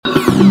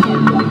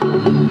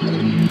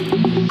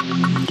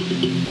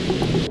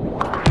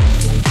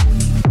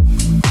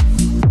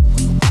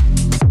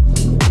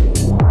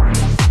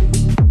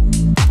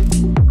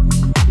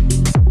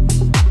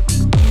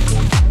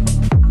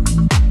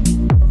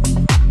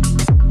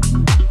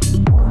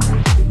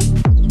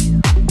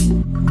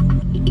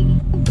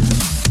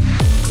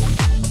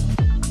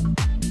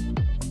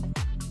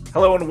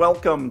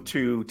welcome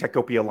to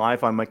Techopia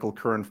Live. I'm Michael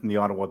Curran from the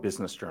Ottawa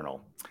Business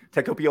Journal.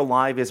 Techopia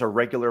Live is a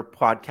regular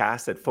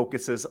podcast that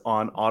focuses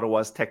on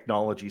Ottawa's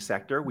technology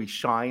sector. We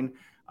shine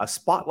a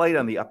spotlight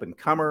on the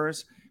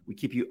up-and-comers. We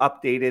keep you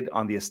updated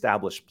on the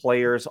established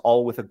players,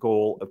 all with a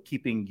goal of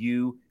keeping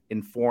you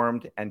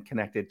informed and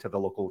connected to the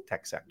local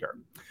tech sector.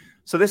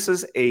 So this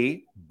is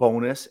a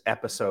bonus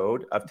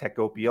episode of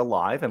Techopia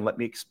Live, and let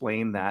me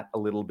explain that a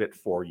little bit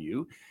for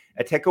you.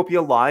 At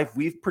Techopia Live,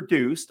 we've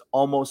produced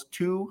almost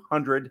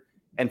 250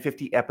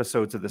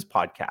 episodes of this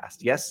podcast.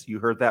 Yes, you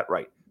heard that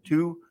right.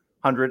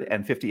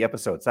 250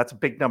 episodes. That's a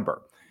big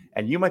number.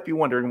 And you might be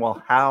wondering,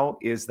 well, how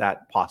is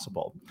that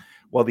possible?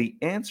 Well, the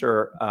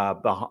answer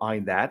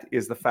behind that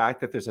is the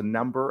fact that there's a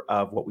number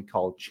of what we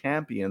call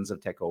champions of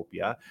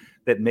Techopia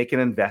that make an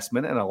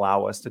investment and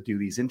allow us to do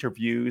these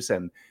interviews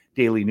and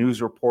daily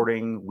news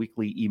reporting,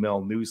 weekly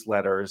email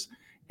newsletters,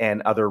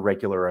 and other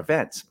regular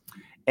events.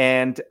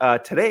 And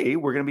today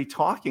we're going to be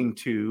talking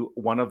to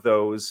one of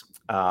those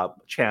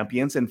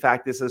champions. In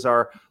fact, this is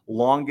our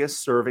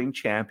longest serving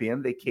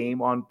champion. They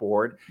came on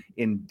board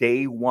in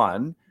day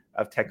one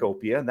of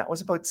Techopia, and that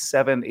was about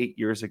 7-8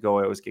 years ago.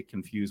 I always get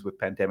confused with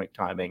pandemic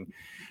timing.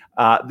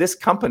 This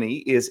company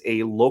is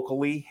a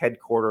locally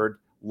headquartered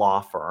law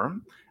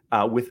firm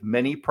with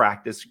many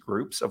practice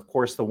groups. Of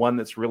course, the one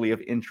that's really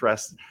of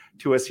interest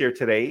to us here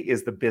today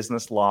is the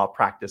Business Law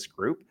Practice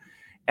Group.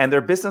 And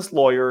their business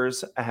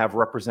lawyers have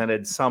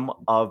represented some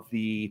of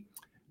the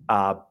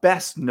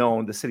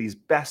the city's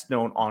best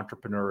known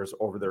entrepreneurs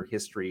over their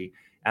history.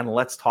 And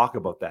let's talk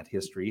about that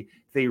history.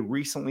 They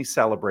recently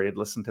celebrated,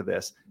 listen to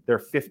this, their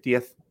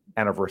 50th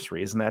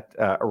anniversary. Isn't that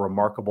a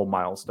remarkable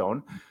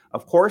milestone?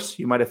 Of course,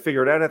 you might have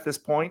figured out at this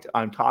point,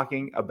 I'm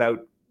talking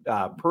about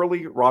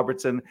Perley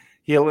Robertson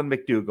Hill and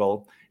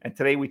McDougall. And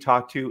today we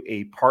talk to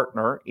a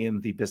partner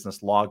in the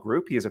Business Law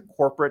Group. He is a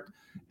corporate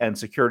and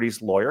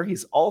securities lawyer.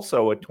 He's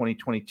also a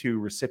 2022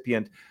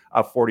 recipient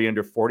of 40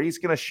 Under 40. He's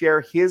going to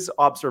share his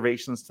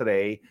observations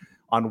today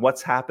on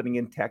what's happening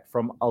in tech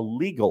from a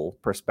legal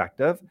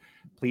perspective.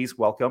 Please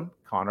welcome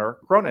Connor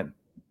Cronin.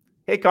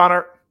 Hey,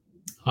 Connor.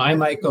 Hi,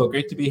 Michael.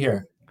 Great to be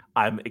here.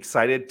 I'm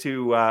excited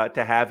to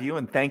have you,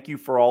 and thank you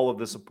for all of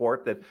the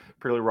support that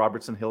Perley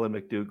Robertson Hill and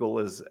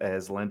McDougall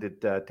has lended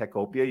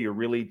Techopia. You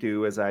really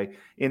do, as I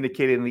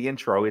indicated in the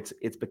intro, it's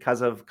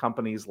because of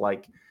companies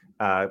like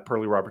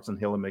Perley Robertson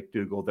Hill and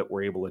McDougall that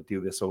we're able to do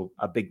this. So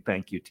a big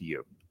thank you to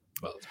you.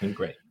 Well, it's been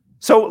great.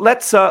 So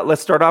let's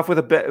start off with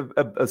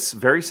a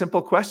very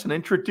simple question.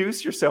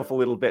 Introduce yourself a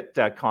little bit,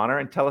 Connor,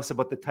 and tell us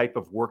about the type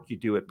of work you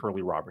do at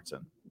Perley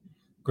Robertson.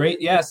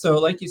 Great. Yeah. So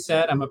like you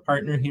said, I'm a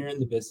partner here in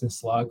the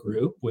Business Law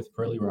Group with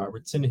Perley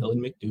Robertson Hill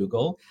and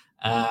McDougall.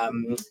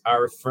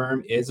 Our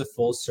firm is a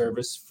full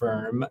service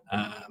firm,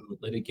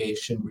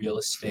 litigation, real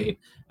estate,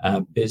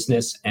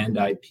 business, and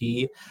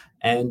IP.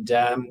 And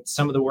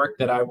some of the work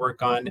that I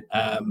work on,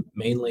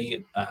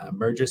 mainly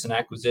mergers and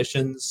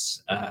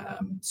acquisitions,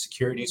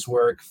 securities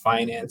work,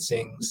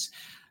 financings,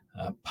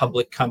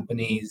 public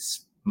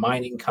companies,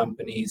 mining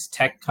companies,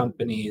 tech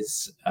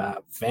companies,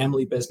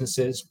 family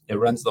businesses. It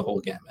runs the whole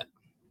gamut.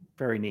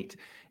 Very neat.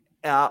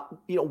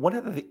 One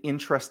of the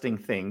interesting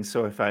things,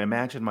 so if I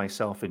imagine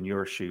myself in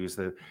your shoes,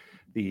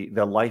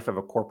 the life of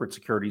a corporate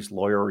securities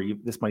lawyer, or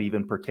this might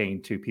even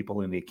pertain to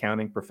people in the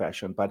accounting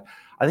profession, but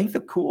I think the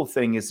cool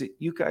thing is that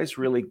you guys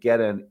really get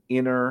an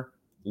inner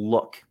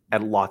look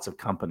at lots of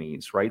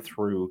companies, right,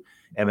 through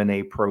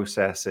M&A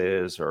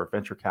processes or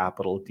venture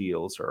capital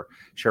deals or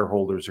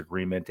shareholders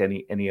agreement,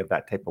 any of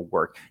that type of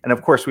work. And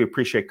of course, we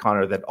appreciate,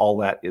 Connor, that all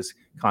that is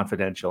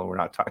confidential and we're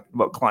not talking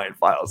about client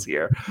files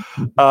here.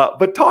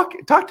 But talk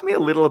to me a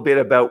little bit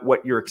about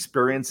what you're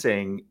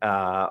experiencing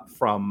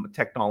from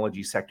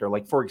technology sector.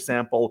 Like, for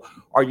example,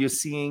 are you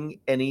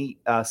seeing any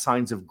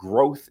signs of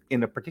growth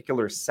in a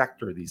particular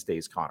sector these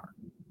days, Connor?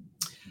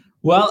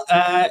 Well,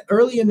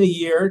 early in the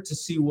year to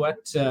see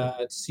what's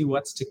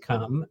to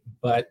come,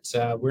 but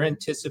we're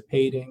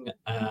anticipating,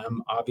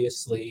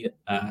 obviously,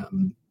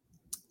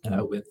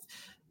 with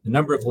the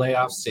number of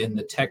layoffs in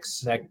the tech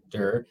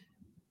sector,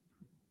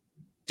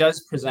 does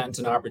present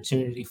an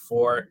opportunity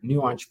for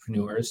new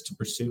entrepreneurs to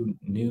pursue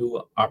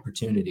new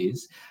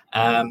opportunities.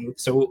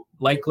 So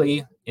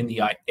likely in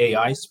the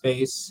AI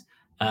space.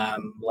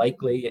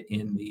 Likely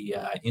in the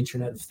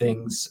Internet of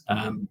Things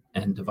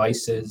and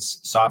devices,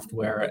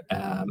 software,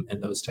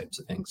 and those types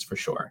of things for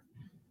sure.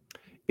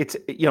 It's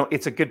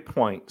a good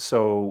point.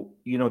 So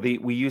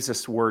we use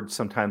this word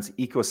sometimes,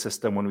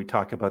 ecosystem, when we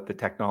talk about the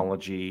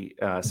technology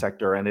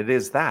sector, and it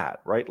is that,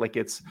 right? Like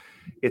it's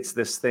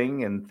this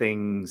thing, and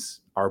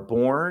things are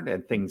born,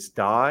 and things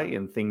die,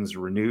 and things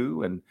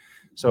renew, and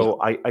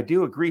so I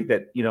do agree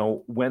that,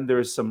 when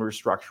there's some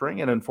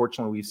restructuring, and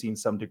unfortunately we've seen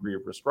some degree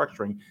of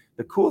restructuring,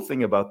 the cool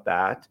thing about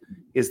that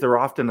is they're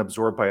often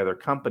absorbed by other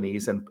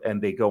companies,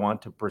 and they go on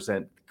to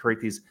create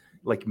these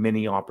like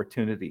mini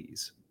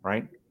opportunities,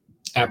 right?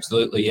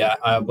 Absolutely,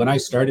 yeah. When I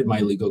started my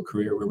legal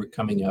career, we were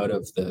coming out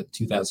of the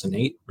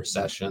 2008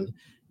 recession.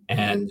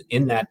 And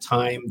in that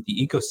time,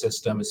 the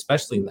ecosystem,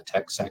 especially in the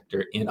tech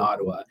sector in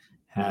Ottawa,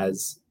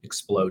 has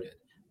exploded.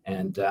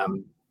 And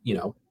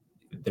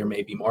there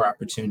may be more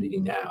opportunity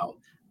now,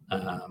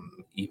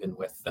 even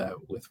with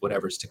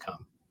whatever's to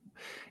come.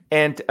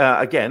 And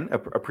again,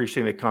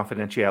 appreciating that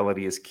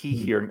confidentiality is key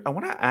Mm-hmm. here. I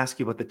want to ask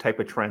you about the type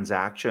of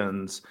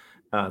transactions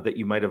that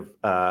you might have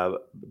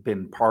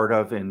been part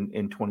of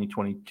in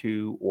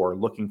 2022 or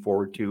looking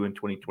forward to in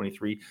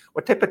 2023.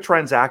 What type of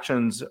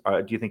transactions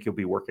do you think you'll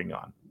be working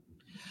on?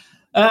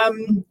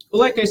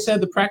 Like I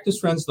said, the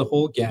practice runs the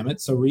whole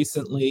gamut. So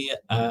recently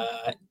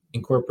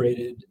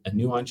incorporated a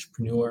new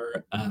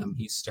entrepreneur.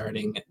 He's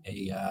starting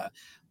a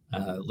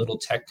little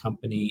tech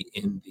company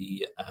in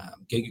the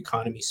gig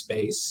economy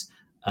space.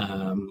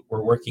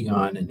 We're working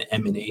on an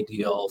M&A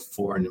deal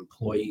for an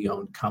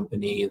employee-owned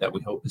company that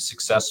we hope is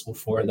successful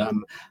for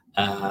them.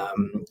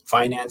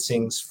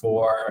 Financings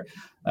for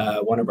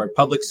one of our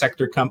public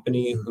sector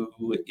company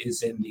who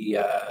is in the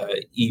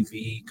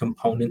EV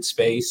component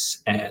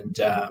space, and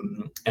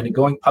a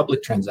going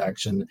public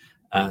transaction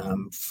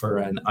for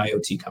an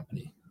IoT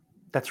company.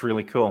 That's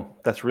really cool.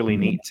 That's really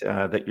neat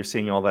that you're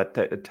seeing all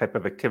that type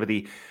of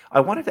activity. I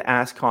wanted to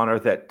ask Connor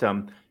that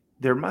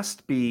there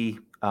must be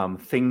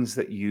things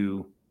that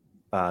you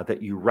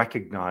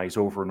recognize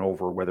over and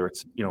over, whether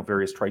it's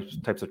various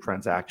types of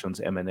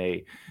transactions,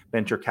 M&A,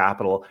 venture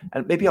capital,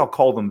 and maybe I'll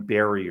call them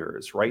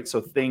barriers, right?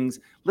 So things,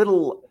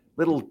 little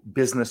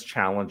business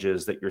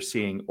challenges that you're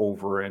seeing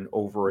over and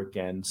over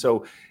again.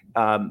 So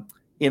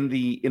in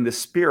the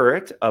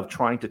spirit of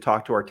trying to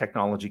talk to our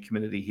technology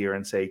community here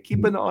and say,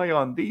 keep an eye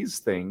on these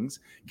things,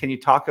 can you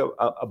talk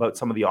about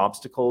some of the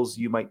obstacles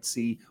you might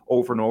see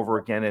over and over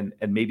again,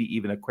 and maybe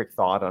even a quick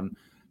thought on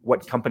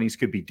what companies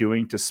could be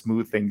doing to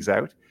smooth things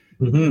out?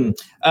 Mm-hmm.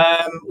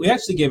 We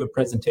actually gave a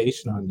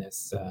presentation on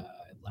this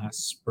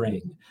last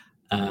spring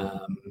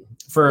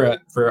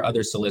for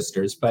other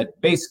solicitors,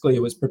 but basically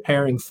it was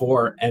preparing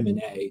for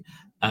M&A.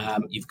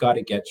 You've got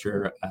to get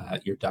your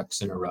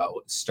ducks in a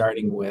row,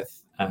 starting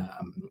with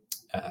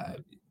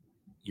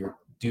your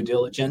due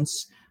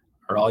diligence.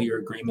 Are all your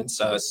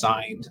agreements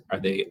signed? Are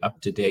they up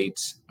to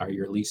date? Are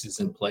your leases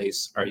in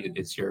place?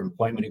 Is your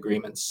employment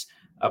agreements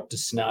up to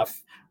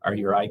snuff? Are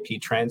your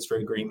IP transfer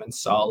agreements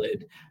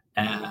solid?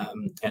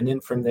 And then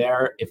from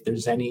there, if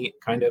there's any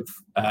kind of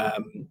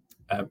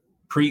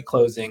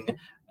pre-closing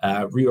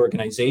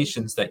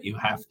reorganizations that you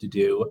have to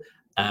do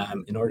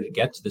in order to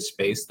get to the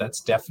space,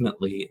 that's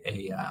definitely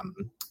a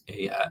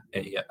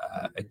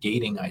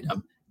gating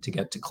item to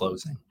get to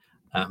closing.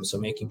 So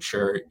making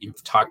sure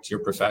you've talked to your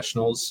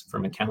professionals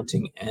from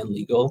accounting and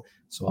legal,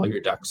 so all your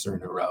ducks are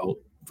in a row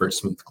for a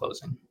smooth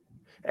closing.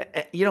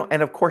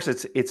 And of course,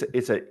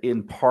 it's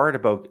in part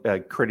about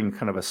creating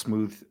kind of a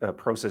smooth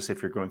process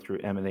if you're going through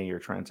M&A or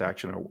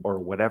transaction or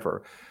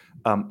whatever.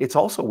 It's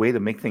also a way to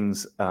make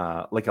things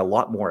like a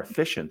lot more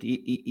efficient,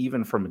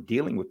 even from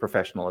dealing with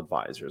professional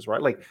advisors,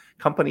 right? Like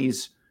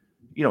companies,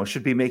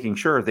 should be making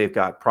sure they've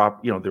got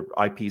their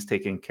IPs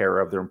taken care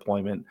of, their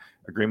employment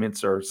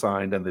agreements are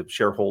signed, and the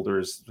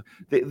shareholders.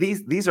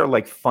 These are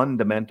like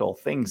fundamental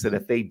things that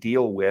if they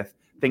deal with,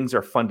 things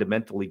are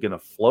fundamentally going to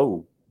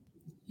flow.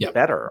 Yep.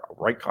 Better,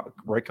 right, Connor?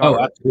 Oh,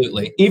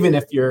 absolutely. Even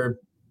if you're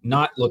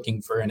not looking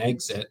for an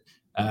exit,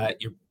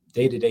 your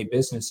day-to-day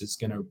business is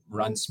going to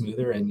run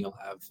smoother, and you'll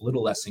have a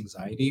little less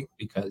anxiety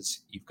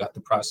because you've got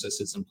the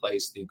processes in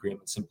place, the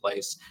agreements in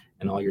place,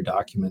 and all your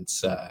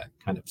documents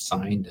kind of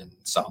signed and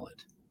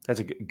solid. That's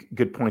a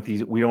good point.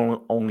 We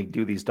don't only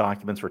do these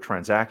documents for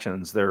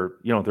transactions. They're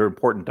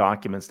important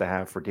documents to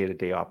have for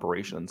day-to-day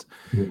operations.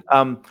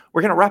 Mm-hmm.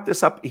 We're going to wrap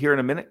this up here in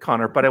a minute,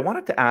 Connor, but I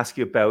wanted to ask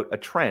you about a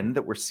trend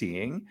that we're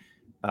seeing.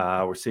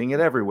 We're seeing it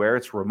everywhere.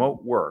 It's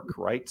remote work,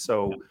 right?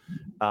 So,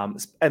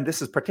 and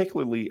this is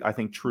particularly, I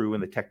think, true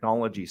in the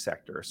technology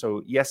sector.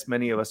 So yes,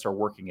 many of us are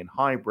working in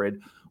hybrid.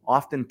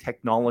 Often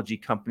technology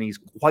companies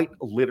quite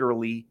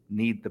literally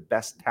need the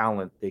best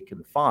talent they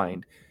can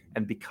find.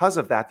 And because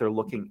of that, they're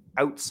looking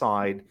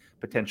outside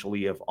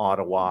potentially of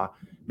Ottawa,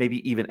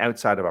 maybe even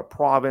outside of a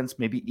province,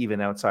 maybe even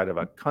outside of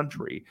a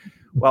country.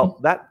 Well,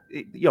 that,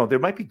 there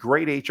might be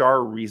great HR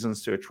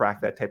reasons to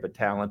attract that type of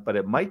talent, but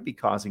it might be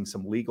causing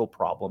some legal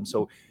problems.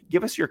 So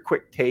give us your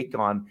quick take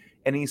on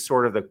any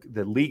sort of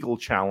the legal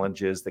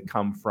challenges that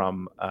come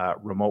from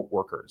remote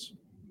workers.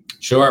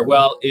 Sure.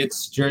 Well,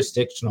 it's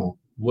jurisdictional.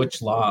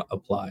 Which law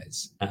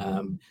applies?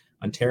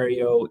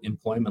 Ontario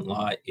employment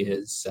law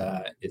is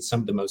some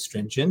of the most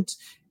stringent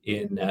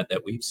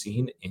that we've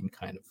seen in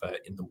kind of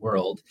in the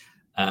world.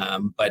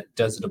 But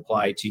does it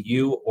apply to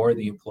you or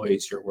the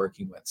employees you're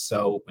working with?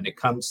 So when it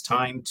comes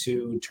time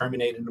to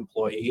terminate an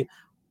employee,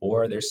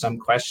 or there's some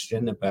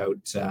question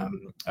about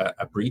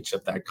a breach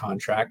of that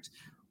contract,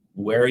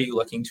 where are you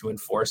looking to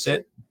enforce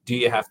it? Do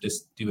you have to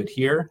do it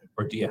here,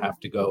 or do you have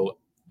to go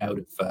out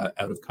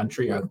of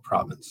country, out of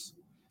province?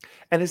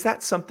 And is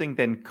that something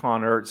then,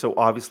 Connor? So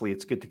obviously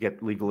it's good to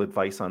get legal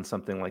advice on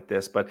something like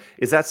this, but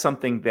is that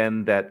something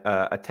then that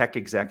a tech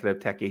executive,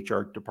 tech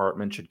HR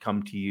department should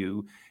come to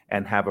you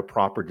and have a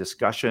proper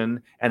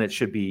discussion, and it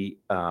should be,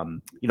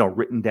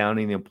 written down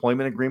in the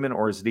employment agreement,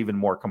 or is it even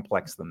more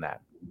complex than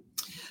that?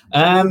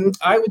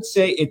 I would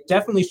say it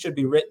definitely should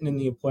be written in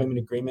the employment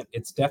agreement.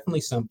 It's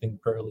definitely something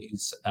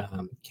Pearly's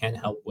can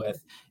help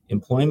with.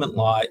 Employment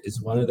law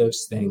is one of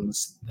those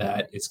things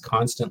that is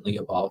constantly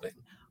evolving.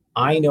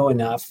 I know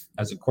enough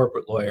as a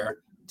corporate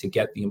lawyer to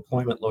get the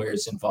employment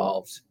lawyers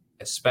involved,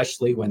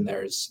 especially when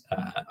there's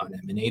on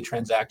M&A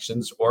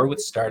transactions or with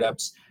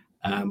startups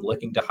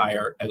looking to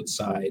hire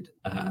outside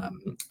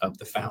of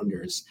the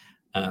founders.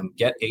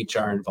 Get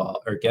HR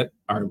involved or get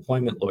our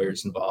employment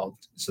lawyers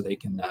involved so they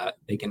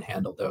can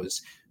handle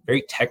those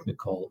very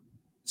technical,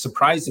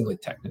 surprisingly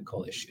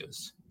technical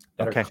issues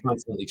that are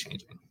constantly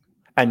changing.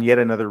 And yet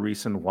another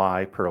reason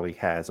why Pearly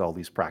has all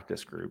these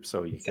practice groups.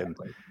 So you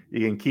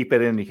can keep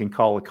it in, you can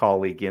call a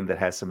colleague in that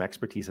has some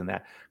expertise in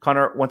that.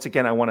 Connor, once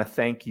again, I want to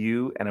thank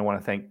you, and I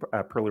want to thank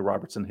Pearly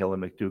Robertson Hill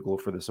and McDougall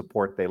for the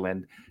support they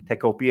lend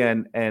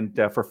Techopia and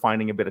for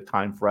finding a bit of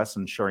time for us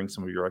and sharing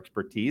some of your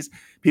expertise.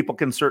 People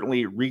can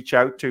certainly reach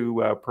out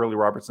to Pearly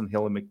Robertson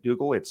Hill and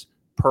McDougall. It's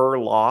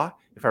PerLaw,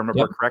 if I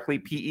remember correctly,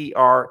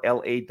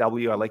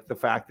 PERLAW. I like the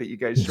fact that you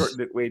guys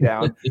shortened it way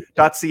down.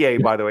 .ca,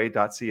 by the way,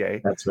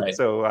 .ca. That's right.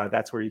 So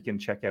that's where you can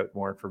check out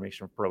more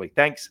information from Pearly.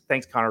 Thanks,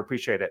 Connor.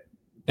 Appreciate it.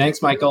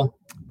 Thanks, Michael.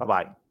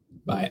 Bye-bye.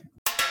 Bye.